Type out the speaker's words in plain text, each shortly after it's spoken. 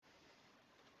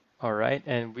All right,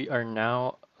 and we are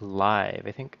now live.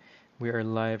 I think we are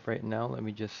live right now. Let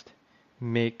me just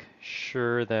make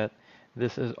sure that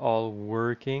this is all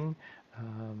working.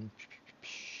 Um,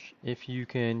 if you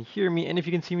can hear me and if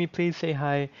you can see me, please say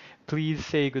hi. Please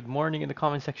say good morning in the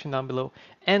comment section down below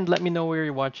and let me know where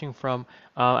you're watching from.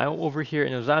 I'm over here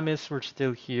in Ozamis. We're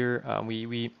still here.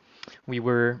 Me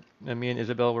and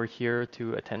Isabel were here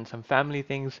to attend some family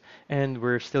things, and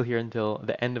we're still here until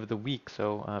the end of the week.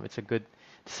 So it's a good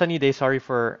sunny day. Sorry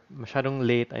for masyadong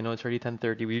late. I know it's already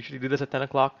 10:30. We usually do this at 10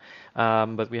 o'clock,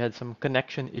 but we had some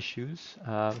connection issues.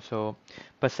 So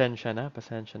pasensya na.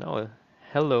 Oh,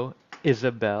 hello,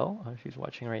 Isabel. She's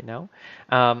watching right now.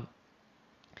 Um,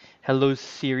 hello,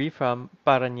 Siri from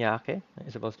Paranaque.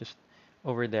 Isabel's just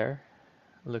over there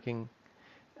looking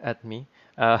at me.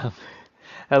 Um,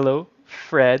 hello,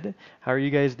 Fred. How are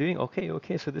you guys doing? Okay,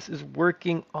 okay. So this is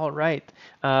working all right.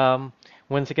 Um,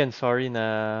 once again, sorry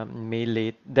na may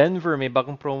late. Denver, may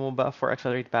bagong promo ba for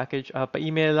Accelerate Package?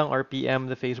 Pa-email lang or PM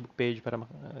the Facebook page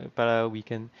para we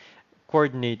can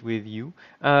coordinate with you.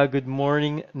 Good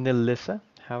morning, Nelissa.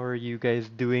 How are you guys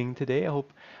doing today? I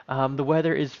hope the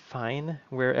weather is fine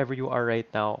wherever you are right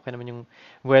now. Okay naman yung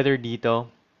weather dito.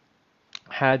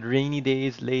 Had rainy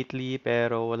days lately,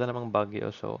 pero wala namang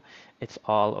bagyo, so it's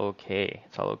all okay.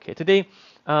 It's all okay. Today,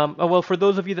 well, for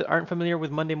those of you that aren't familiar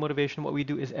with Monday Motivation, what we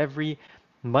do is every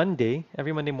Monday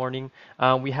morning,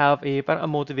 we have parang a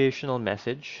motivational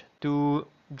message to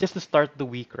just to start the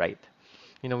week right.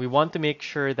 We want to make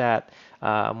sure that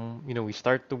we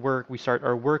start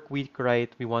our work week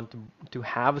right. We want to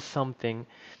have something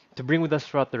to bring with us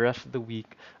throughout the rest of the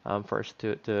week, for us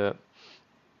to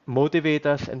motivate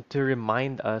us and to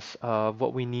remind us of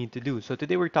what we need to do. So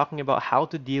today we're talking about how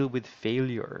to deal with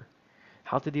failure.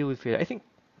 How to deal with failure. I think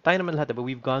tayo naman lahat, but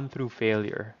we've gone through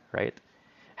failure, right?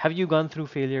 Have you gone through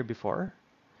failure before?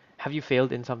 Have you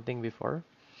failed in something before?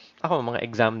 Ako, mga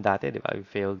exam dati, di ba? I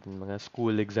failed in mga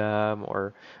school exam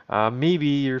or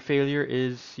maybe your failure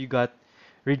is you got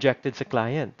rejected sa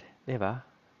client, di ba?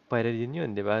 Pwede din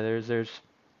yun, di ba?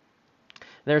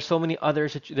 There are so many there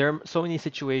are so many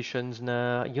situations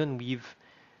na yun we've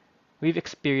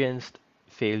experienced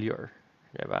failure,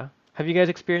 diba? Have you guys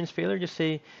experienced failure? Just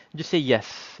say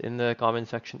yes in the comment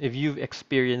section if you've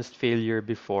experienced failure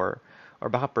before. Or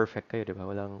baka perfect kayo, diba?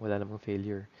 Wala namang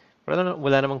failure.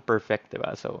 Wala namang perfect,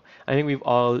 diba? So I think we've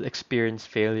all experienced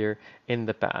failure in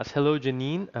the past. Hello,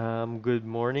 Janine. Good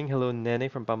morning. Hello, Nene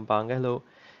from Pampanga. Hello,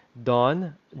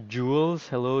 Dawn, Jules.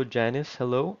 Hello, Janice.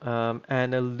 Hello,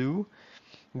 Anna Lou,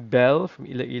 Belle from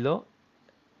Iloilo.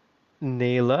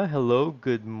 Nayla, hello,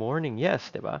 good morning.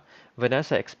 Yes, 'di ba?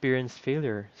 Vanessa experienced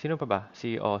failure. Sino pa ba?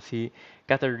 Si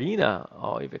Katarina.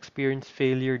 Oh, you've experienced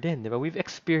failure din, 'di ba? We've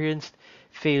experienced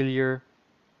failure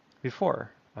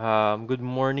before. Good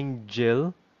morning,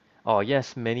 Jill. Oh,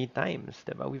 yes, many times,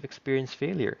 'di ba? We've experienced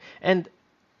failure. And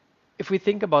if we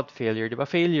think about failure, 'di ba?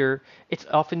 Failure, it's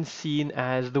often seen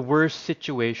as the worst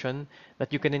situation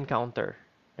that you can encounter.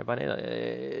 'Di ba?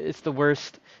 It's the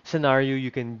worst scenario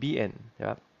you can be in, 'di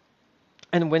ba?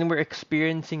 And when we're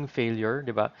experiencing failure,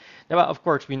 diba? Diba, of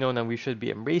course, we know that we should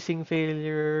be embracing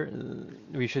failure,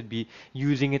 we should be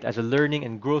using it as a learning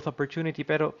and growth opportunity.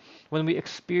 Pero when we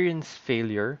experience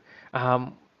failure,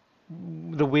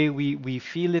 the way we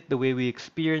feel it, the way we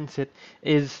experience it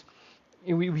is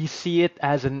we see it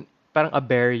as an parang a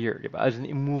barrier, diba? As an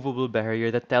immovable barrier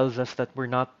that tells us that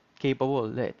we're not capable,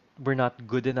 that we're not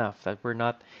good enough, that we're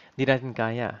not, di natin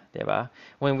kaya, diba?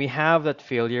 When we have that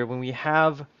failure, when we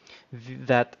have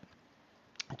that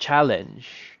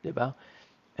challenge, diba?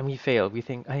 And we fail, we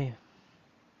think, ay,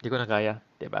 di ko na kaya,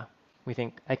 diba? We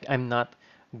think, I'm not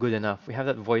good enough. We have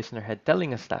that voice in our head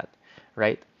telling us that,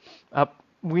 right? Uh,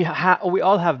 we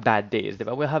all have bad days,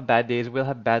 diba? We'll have bad days, we'll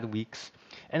have bad weeks.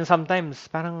 And sometimes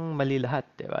parang mali lahat,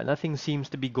 diba? Nothing seems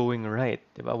to be going right,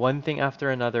 diba? One thing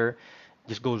after another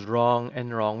just goes wrong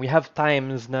and wrong. We have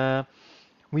times na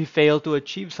we fail to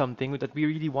achieve something that we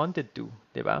really wanted to,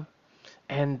 diba?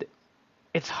 And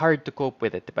it's hard to cope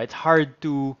with it, diba? It's hard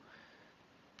to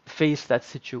face that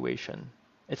situation.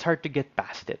 It's hard to get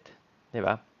past it,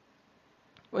 diba?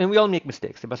 And we all make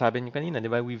mistakes, diba? Sabi niyo kanina,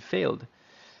 diba? We've failed.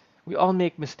 We all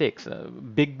make mistakes,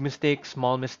 big mistakes,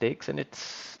 small mistakes, and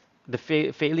it's the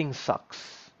failing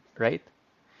sucks, right?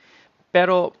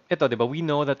 Pero ito, diba? We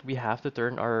know that we have to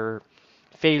turn our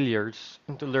failures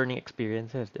into learning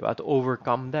experiences, diba? To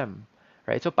overcome them,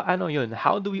 right? So paano yun?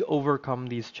 How do we overcome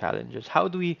these challenges? How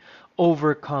do we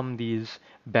overcome these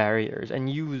barriers and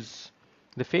use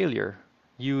the failure,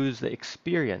 use the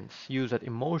experience, use that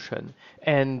emotion,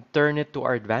 and turn it to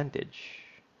our advantage,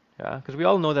 Yeah, because we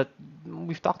all know that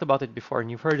we've talked about it before and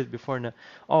you've heard it before na,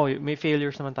 oh, may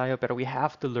failures naman tayo, pero we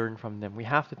have to learn from them. We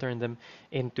have to turn them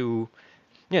into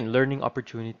learning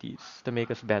opportunities to make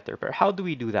us better. But how do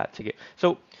we do that? Sige.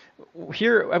 So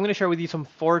here I'm going to share with you some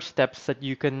 4 steps that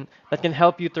can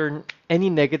help you turn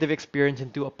any negative experience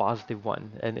into a positive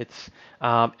one. And it's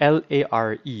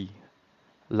LARE.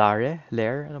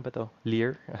 Lair, ano ba to?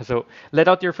 Lear. So let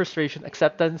out your frustration,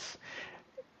 acceptance,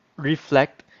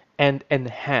 reflect, and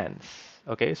enhance.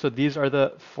 Okay, so these are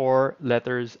the 4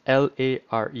 letters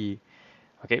LARE.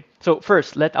 Okay, so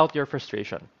first, let out your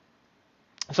frustration.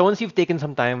 So once you've taken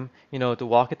some time, to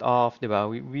walk it off, diba?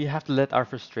 We have to let our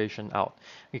frustration out.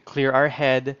 We clear our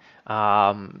head.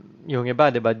 Yung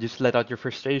iba, diba? Just let out your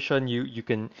frustration. You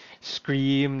can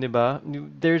scream, diba?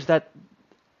 There's that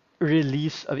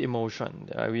release of emotion.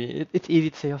 It's easy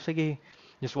to say, oh, sige,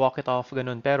 just walk it off,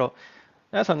 ganun. Pero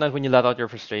sometimes when you let out your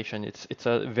frustration, it's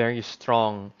a very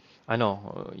strong,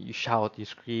 you shout, you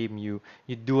scream, you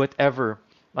do whatever.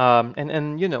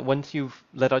 And once you've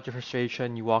let out your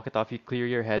frustration, you walk it off, you clear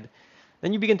your head,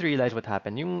 then you begin to realize what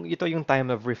happened. Ito yung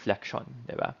time of reflection,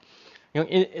 diba?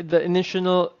 The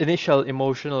initial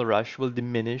emotional rush will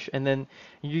diminish, and then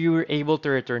you're able to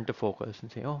return to focus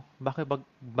and say, oh,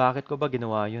 bakit ko ba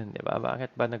ginawa yun, di ba?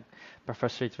 Bakit ba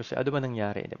nagpa-frustrate ko siya? Ano ba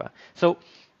nangyari, di ba? So,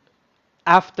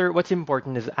 what's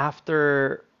important is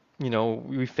after,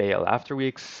 we fail, after we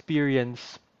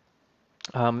experience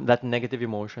that negative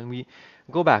emotion, we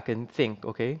go back and think,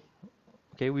 okay,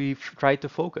 we've tried to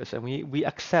focus and we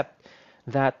accept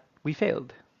that we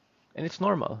failed. And it's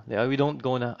normal. Di ba? We don't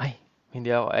go na, ay, hindi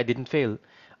ako, I didn't fail.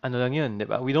 Ano lang yun, di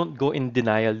ba? We don't go in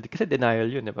denial. Kasi denial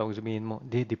yun, di ba? Kung sabihin mo,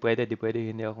 di pwede,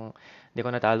 hindi ako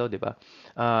natalo, di ba?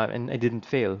 And I didn't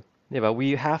fail. Di ba?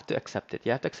 We have to accept it.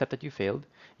 You have to accept that you failed.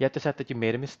 You have to accept that you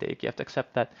made a mistake. You have to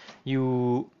accept that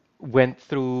you went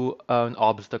through an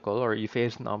obstacle or you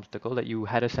faced an obstacle, that you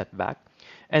had a setback.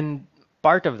 And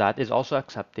part of that is also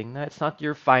accepting that it's not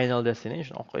your final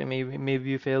destination. Okay, maybe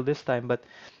you failed this time, but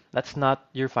that's not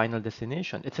your final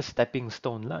destination. It's a stepping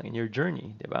stone lang in your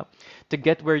journey, di ba? To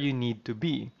get where you need to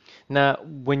be. Na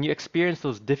when you experience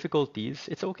those difficulties,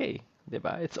 it's okay, di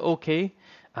ba? It's okay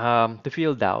to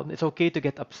feel down. It's okay to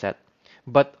get upset.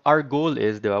 But our goal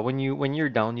is, di ba, when you're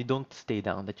down, you don't stay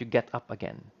down, that you get up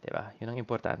again, di ba? Yun ang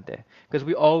importante. Because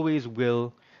we always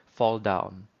will fall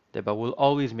down. Diba? We'll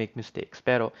always make mistakes.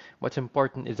 Pero what's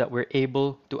important is that we're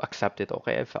able to accept it.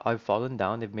 Okay, I've fallen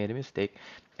down, I've made a mistake,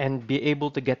 and be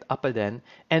able to get up again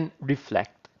and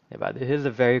reflect. Diba? This is a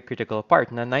very critical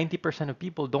part. Na 90% of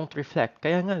people don't reflect.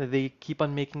 Kaya nga, they keep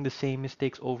on making the same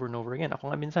mistakes over and over again. Ako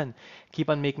nga minsan,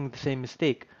 keep on making the same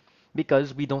mistake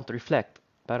because we don't reflect.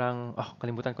 Parang, oh,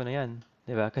 kalimutan ko na yan.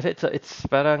 Diba? Kasi it's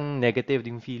parang negative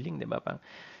yung feeling, diba? Parang,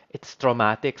 it's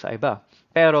traumatic sa iba.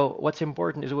 Pero what's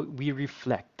important is we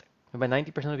reflect. Diba?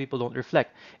 90% of people don't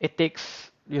reflect. It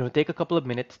takes, take a couple of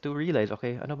minutes to realize,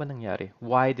 okay, ano ba nangyari?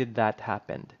 Why did that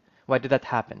happen? Why did that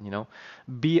happen,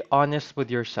 Be honest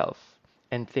with yourself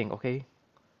and think, okay,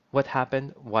 what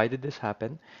happened? Why did this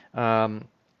happen? And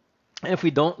if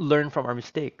we don't learn from our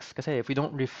mistakes, kasi if we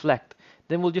don't reflect,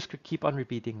 then we'll just keep on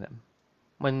repeating them.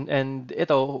 And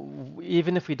ito,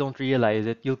 even if we don't realize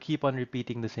it, you'll keep on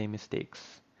repeating the same mistakes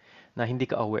na hindi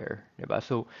ka aware, diba?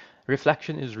 So,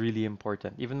 reflection is really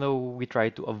important, even though we try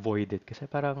to avoid it kasi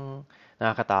parang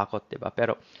nakakatakot, diba?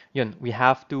 Pero, yun, we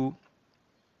have to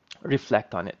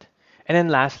reflect on it. And then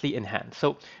lastly, enhance.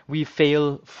 So, we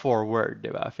fail forward,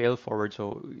 diba? Fail forward.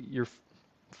 So, you're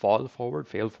fall forward,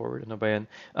 fail forward, ano ba yan?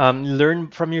 Learn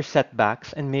from your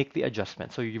setbacks and make the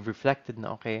adjustment. So, you've reflected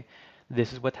na, okay,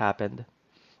 this is what happened.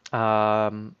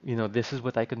 This is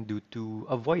what I can do to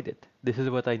avoid it. This is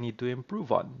what I need to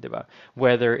improve on, diba?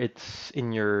 Whether it's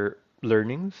in your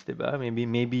learnings, diba?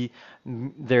 Maybe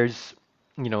there's,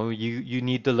 you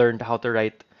need to learn how to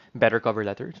write better cover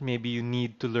letters. Maybe you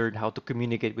need to learn how to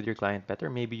communicate with your client better.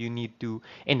 Maybe you need to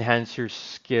enhance your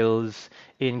skills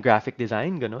in graphic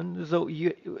design, ganun. So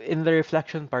in the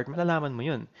reflection part, malalaman mo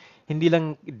yun. Hindi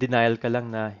lang denial ka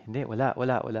lang na, hindi, wala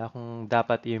akong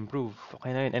dapat i-improve.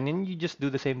 Okay na yun. And then you just do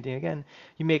the same thing again.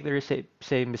 You make the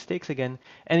same mistakes again.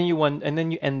 And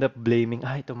then you end up blaming,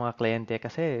 itong mga kliyente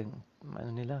kasi,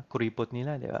 kuripot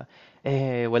nila, di ba?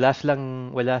 Wala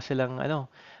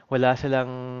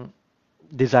silang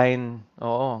design.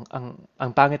 Oo,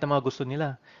 ang pangit ng mga gusto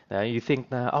nila. You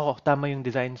think na, tama yung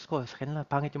designs ko. Sa kanila,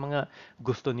 pangit yung mga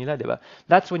gusto nila, di ba?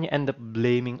 That's when you end up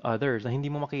blaming others. Na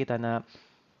hindi mo makikita na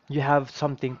you have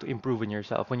something to improve in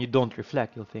yourself. When you don't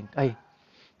reflect, you'll think, ay,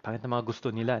 pangit na mga gusto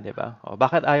nila, di ba?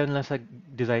 Bakit ayaw nila sa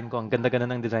design ko? Ang ganda-ganda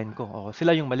ng design ko.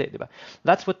 Sila yung mali, di ba?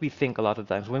 That's what we think a lot of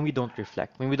times when we don't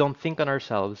reflect, when we don't think on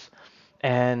ourselves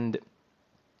and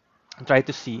try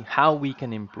to see how we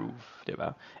can improve,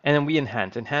 diba? And then we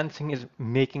enhance. Enhancing is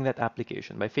making that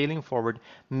application. By failing forward,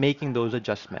 making those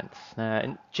adjustments,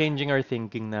 and changing our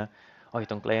thinking na, oh,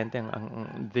 itong kliyente,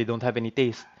 they don't have any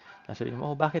taste. Sabi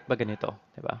mo, oh, bakit ba ganito?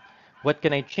 Diba? What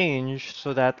can I change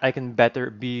so that I can better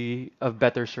be of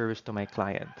better service to my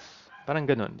clients? Parang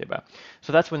ganun, di ba? So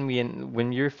that's when when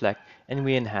we reflect and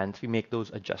we enhance, we make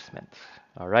those adjustments.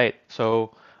 All right.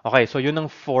 So okay, so yun ang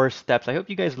 4 steps. I hope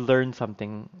you guys learned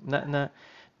something.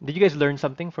 Did you guys learn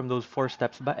something from those 4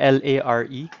 steps ba?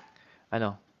 LARE?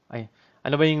 Ano? Ay,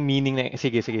 ano ba yung meaning na,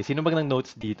 sige, sige. Sino bang ng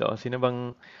notes dito? Sino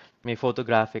bang may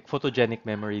photogenic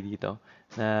memory dito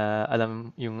na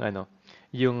alam yung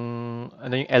yung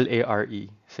LARE.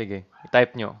 Sige,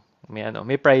 type nyo.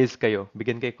 May prize kayo.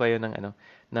 Bigyan kayo ng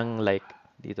ng like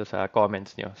dito sa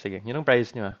comments nyo. Sige, yun ang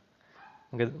prize nyo ah.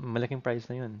 Malaking prize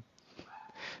na yun.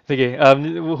 Sige,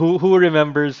 who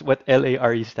remembers what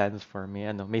LARE stands for?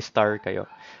 May star kayo.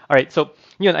 All right, so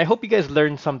yun, I hope you guys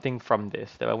learned something from this.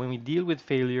 Diba? When we deal with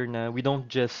failure na, we don't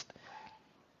just,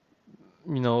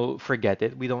 forget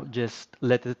it. We don't just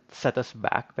let it set us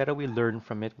back, pero we learn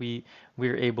from it.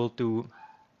 We're able to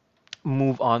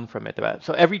move on from it. Diba?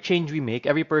 So every change we make,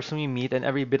 every person we meet, and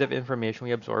every bit of information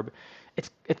we absorb,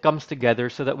 it comes together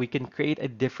so that we can create a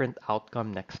different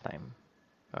outcome next time.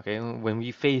 Okay, when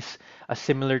we face a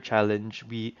similar challenge,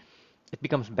 it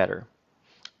becomes better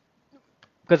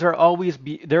because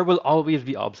there will always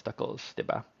be obstacles,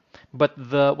 diba? But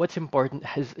the what's important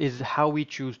is how we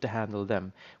choose to handle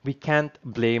them. We can't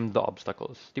blame the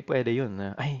obstacles. Di pwede yun.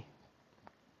 Ay,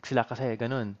 sila kasi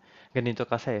ganun. Ganito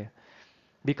kasi.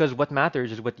 Because what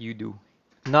matters is what you do,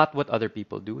 not what other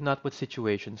people do, not what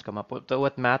situations come up with.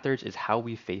 What matters is how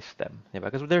we face them.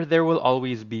 Because there will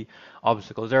always be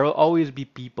obstacles. There will always be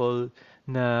people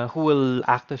who will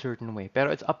act a certain way. Pero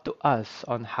it's up to us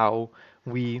on how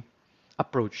we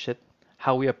approach it,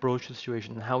 how we approach the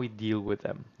situation, and how we deal with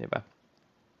them. Diba?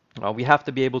 We have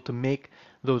to be able to make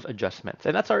those adjustments.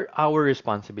 And that's our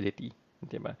responsibility.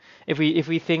 Diba? If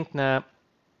we think na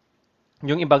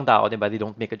yung ibang tao, diba, they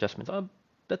don't make adjustments. Oh,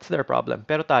 that's their problem.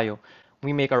 Pero tayo,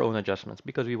 we make our own adjustments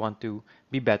because we want to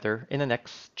be better in the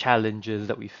next challenges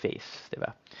that we face,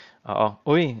 diba? Oo.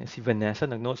 Uy, si Vanessa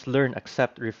nag-notes, learn,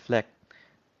 accept, reflect.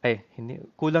 Ay, hindi,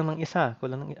 kulang ng isa,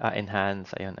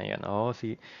 enhance. Ayun, ayun. Oh,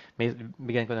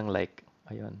 bigyan ko ng like.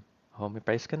 Ayun. Oh, may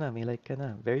price ka na, may like ka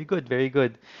na. Very good, very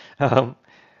good. Um,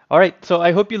 all right, so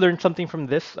I hope you learned something from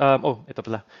this. Ito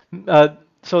pala.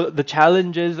 So the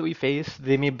challenges that we face,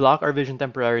 they may block our vision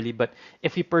temporarily, but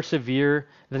if we persevere,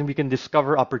 then we can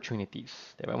discover opportunities.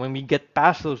 Diba? When we get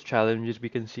past those challenges, we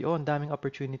can see, oh, ang daming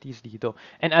opportunities dito.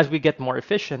 And as we get more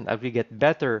efficient, as we get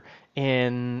better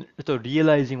in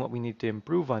realizing what we need to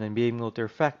improve on and being able to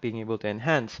reflect, being able to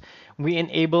enhance, we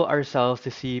enable ourselves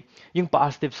to see yung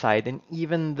positive side in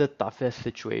even the toughest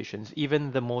situations,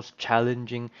 even the most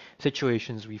challenging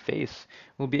situations we face.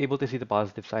 We'll be able to see the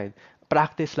positive side.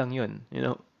 Practice lang yun.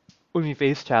 When we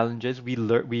face challenges, we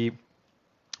learn, we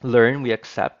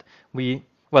accept,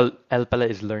 well, L pala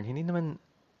is learn. Hindi naman,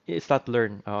 it's not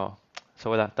learn. Oh.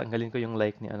 So wala, tanggalin ko yung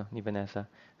like ni Vanessa.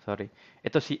 Sorry.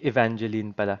 Ito si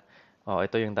Evangeline pala. Oh,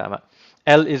 ito yung tama.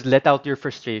 L is let out your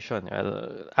frustration.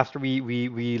 After we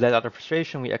let out our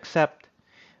frustration, we accept,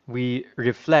 we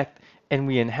reflect, and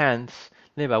we enhance.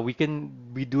 Diba? We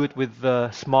do it with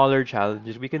the smaller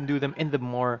challenges. We can do them in the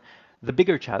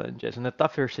bigger challenges and the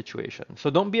tougher situations.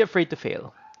 So don't be afraid to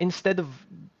fail. Instead of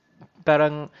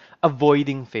parang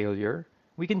avoiding failure,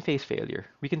 we can face failure.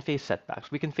 We can face setbacks.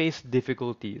 We can face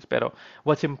difficulties. Pero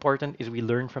what's important is we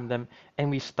learn from them and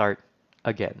we start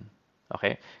again.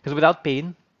 Okay? Because without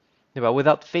pain, diba,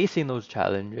 without facing those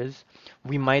challenges,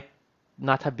 we might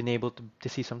not have been able to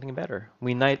see something better.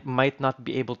 We might not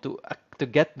be able to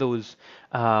get those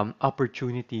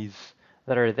opportunities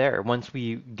that are there once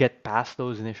we get past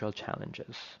those initial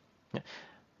challenges. Yeah.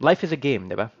 Life is a game,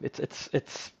 diba?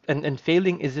 And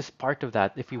failing is just part of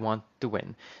that if we want to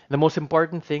win. The most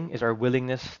important thing is our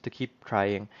willingness to keep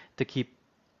trying, to keep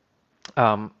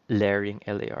layering,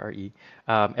 LARE,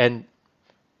 and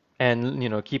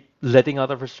keep letting out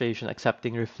the frustration,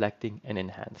 accepting, reflecting, and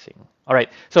enhancing. All right,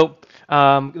 so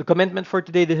the commitment for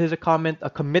today, this is a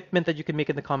commitment that you can make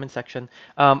in the comment section.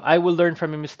 I will learn from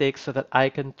my mistakes so that I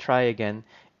can try again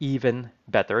even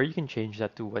better. You can change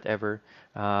that to whatever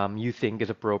you think is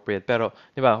appropriate. Pero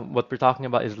diba, what we're talking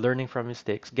about is learning from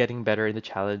mistakes, getting better in the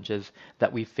challenges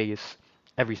that we face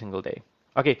every single day.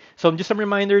 Okay, so just some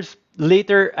reminders.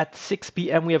 Later at 6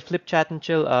 p.m. we have Flip Chat and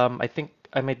Chill. I think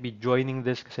I might be joining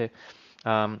this kasi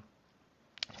um,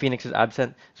 Phoenix is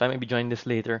absent, so I might be joining this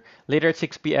later. Later at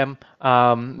 6 p.m.,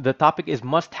 the topic is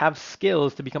must have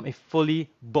skills to become a fully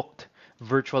booked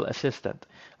virtual assistant.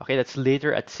 Okay, that's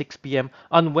later at 6 p.m.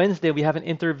 On Wednesday, we have an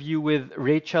interview with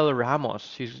Rachel Ramos.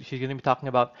 She's going to be talking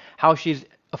about how she's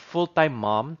a full-time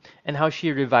mom and how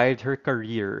she revived her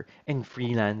career in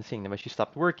freelancing. When she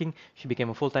stopped working, she became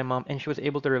a full-time mom and she was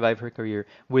able to revive her career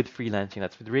with freelancing.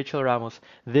 That's with Rachel Ramos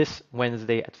this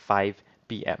Wednesday at 5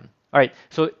 p.m. All right,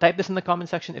 so type this in the comment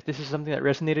section if this is something that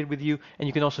resonated with you, and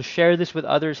you can also share this with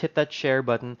others. Hit that share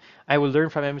button. I will learn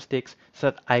from my mistakes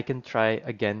so that I can try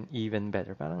again even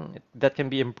better. Parang that can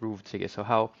be improved. Sige, so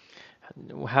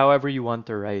however you want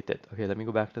to write it. Okay, let me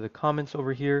go back to the comments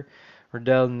over here.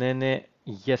 Rodel, Nene,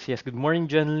 yes, yes. Good morning,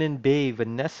 Jenlyn, Bay,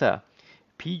 Vanessa,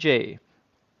 PJ,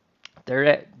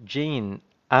 Tere, Jane,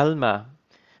 Alma,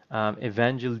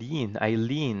 Evangeline,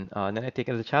 Eileen. Then I take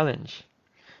it as a challenge.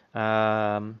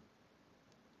 Um,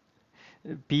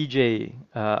 PJ,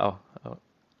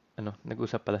 ano,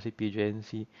 nag-usap pala si PJ and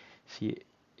si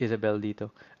Isabel dito.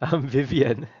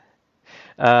 Vivian.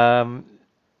 Um,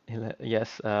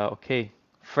 yes, okay.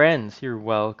 Friends, you're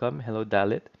welcome. Hello,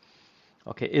 Dalit.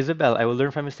 Okay, Isabel, I will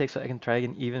learn from mistakes so I can try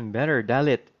again even better.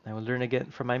 Dalit, I will learn again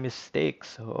from my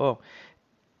mistakes. Oh,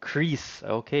 Crease.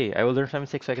 Okay, I will learn from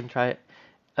mistakes so I can try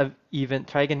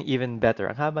again even better.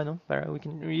 Ang haba, no? Para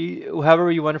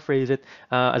however you want to phrase it,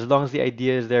 as long as the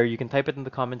idea is there, you can type it in the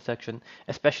comment section,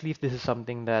 especially if this is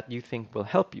something that you think will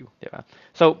help you. Diba?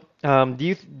 So,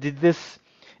 did this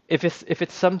if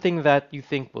it's something that you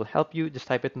think will help you, just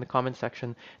type it in the comment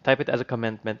section, type it as a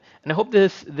commentment. And I hope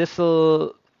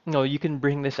this'll you can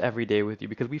bring this every day with you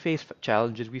because we face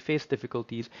challenges, we face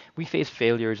difficulties, we face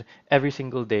failures every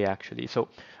single day actually. So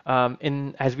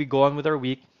in as we go on with our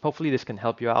week, hopefully this can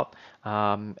help you out.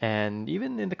 And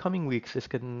even in the coming weeks, this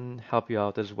can help you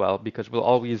out as well because we'll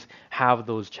always have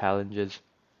those challenges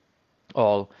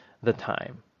all the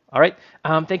time. All right.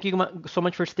 Thank you so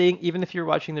much for staying. Even if you're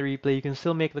watching the replay, you can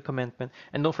still make the commitment.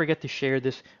 And don't forget to share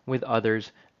this with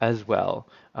others as well.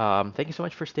 Thank you so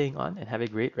much for staying on and have a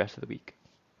great rest of the week.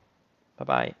 Bye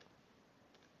bye.